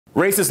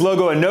Racist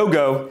logo a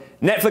no-go,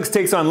 Netflix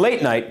takes on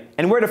late night,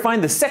 and where to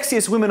find the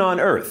sexiest women on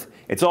earth.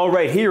 It's all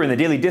right here in the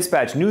Daily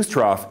Dispatch news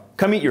trough.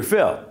 Come eat your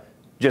fill.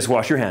 Just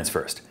wash your hands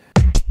first.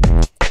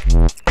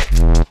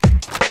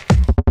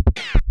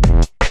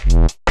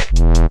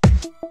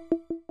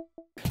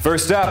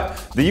 First up,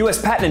 the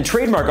U.S. Patent and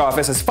Trademark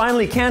Office has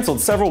finally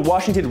canceled several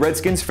Washington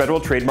Redskins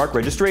federal trademark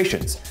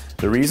registrations.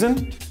 The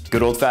reason?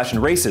 Good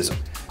old-fashioned racism.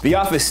 The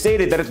office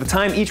stated that at the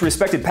time each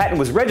respected patent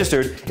was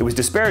registered, it was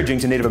disparaging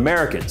to Native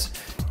Americans.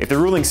 If the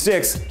ruling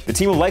sticks, the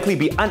team will likely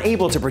be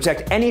unable to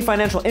protect any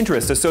financial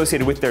interests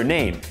associated with their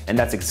name, and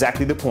that's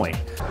exactly the point.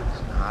 It's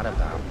not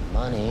about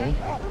money,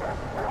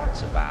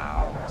 it's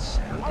about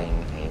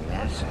sending a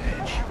message.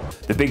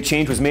 The big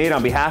change was made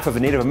on behalf of a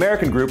Native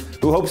American group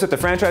who hopes that the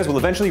franchise will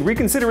eventually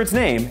reconsider its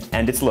name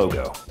and its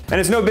logo.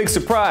 And it's no big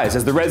surprise,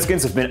 as the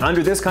Redskins have been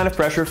under this kind of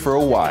pressure for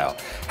a while.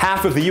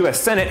 Half of the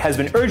US Senate has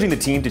been urging the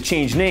team to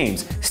change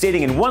names,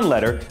 stating in one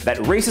letter that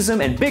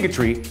racism and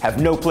bigotry have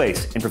no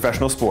place in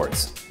professional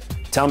sports.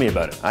 Tell me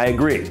about it. I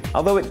agree,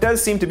 although it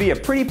does seem to be a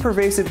pretty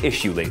pervasive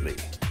issue lately.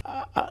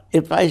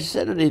 If I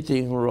said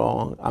anything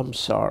wrong, I'm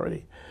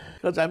sorry,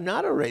 because I'm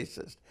not a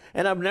racist.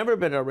 And I've never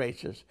been a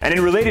racist. And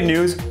in related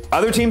news,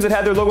 other teams that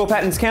had their logo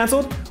patents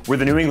canceled were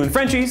the New England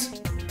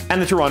Frenchies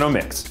and the Toronto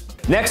Mix.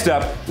 Next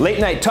up,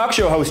 late-night talk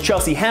show host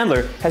Chelsea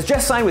Handler has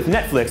just signed with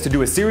Netflix to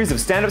do a series of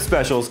stand-up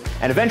specials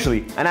and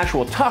eventually an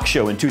actual talk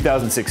show in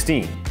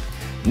 2016.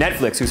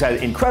 Netflix, who's had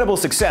incredible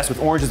success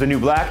with Orange is the New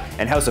Black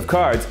and House of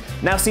Cards,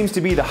 now seems to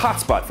be the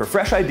hotspot for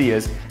fresh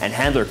ideas, and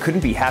Handler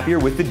couldn't be happier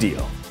with the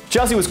deal.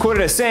 Chelsea was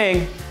quoted as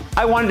saying,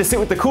 "I wanted to sit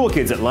with the cool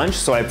kids at lunch,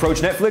 so I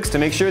approached Netflix to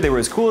make sure they were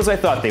as cool as I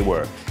thought they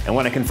were. And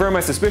when I confirmed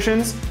my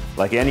suspicions,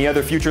 like any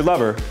other future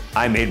lover,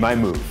 I made my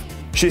move."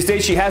 She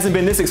states she hasn't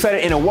been this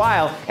excited in a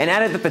while, and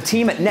added that the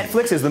team at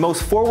Netflix is the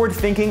most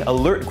forward-thinking,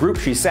 alert group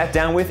she's sat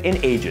down with in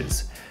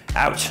ages.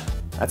 Ouch.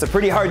 That's a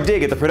pretty hard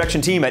dig at the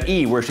production team at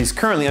E, where she's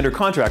currently under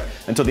contract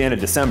until the end of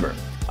December.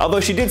 Although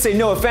she did say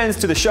no offense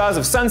to the Shaws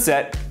of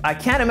Sunset, I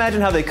can't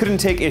imagine how they couldn't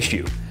take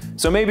issue.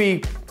 So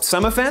maybe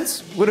some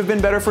offense would have been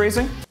better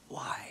phrasing?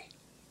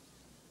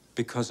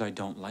 Because I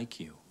don't like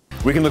you.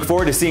 We can look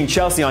forward to seeing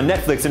Chelsea on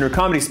Netflix in her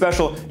comedy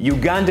special, You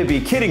Gonna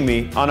Be Kidding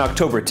Me, on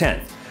October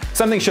 10th.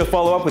 Something she'll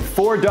follow up with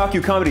 4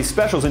 docu-comedy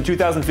specials in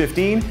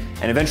 2015,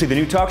 and eventually the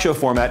new talk show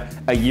format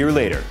a year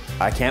later.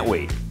 I can't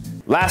wait.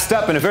 Last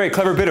up, in a very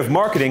clever bit of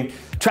marketing,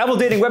 travel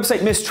dating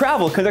website Miss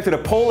Travel conducted a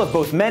poll of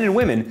both men and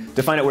women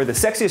to find out where the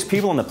sexiest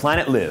people on the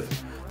planet live.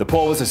 The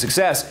poll was a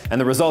success, and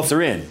the results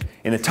are in.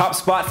 In the top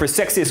spot for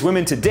sexiest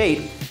women to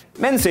date,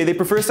 men say they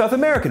prefer South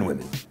American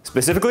women.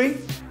 Specifically,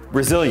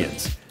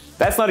 Brazilians.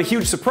 That's not a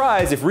huge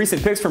surprise if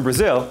recent picks from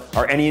Brazil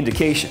are any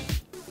indication.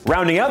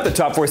 Rounding out the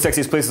top 4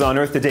 sexiest places on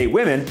earth to date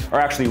women are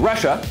actually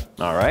Russia,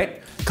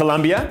 alright,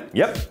 Colombia,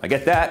 yep, I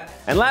get that,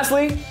 and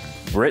lastly,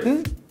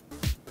 Britain?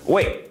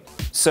 Wait,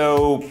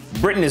 so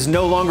Britain is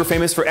no longer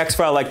famous for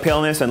X-File-like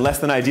paleness and less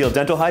than ideal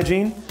dental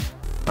hygiene?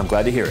 I'm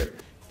glad to hear it.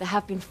 There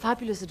have been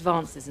fabulous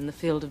advances in the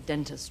field of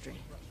dentistry.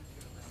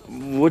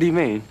 What do you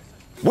mean?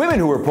 Women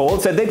who were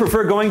polled said they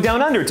prefer going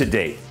down under to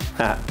date.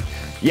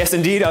 Yes,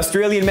 indeed,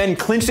 Australian men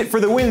clinched it for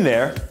the win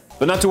there.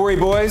 But not to worry,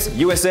 boys.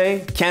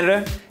 USA,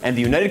 Canada, and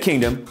the United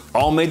Kingdom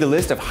all made the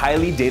list of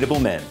highly dateable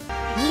men.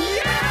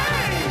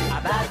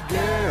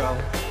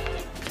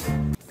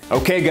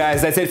 Okay,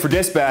 guys, that's it for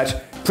Dispatch.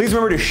 Please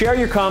remember to share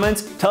your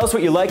comments, tell us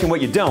what you like and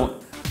what you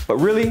don't. But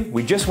really,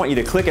 we just want you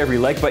to click every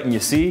like button you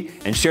see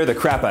and share the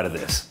crap out of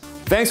this.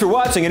 Thanks for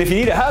watching, and if you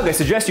need a hug, I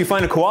suggest you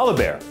find a koala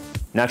bear.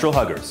 Natural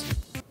huggers.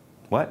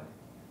 What?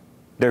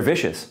 They're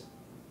vicious.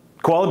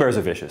 Koala bears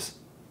are vicious.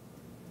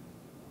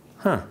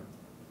 Huh.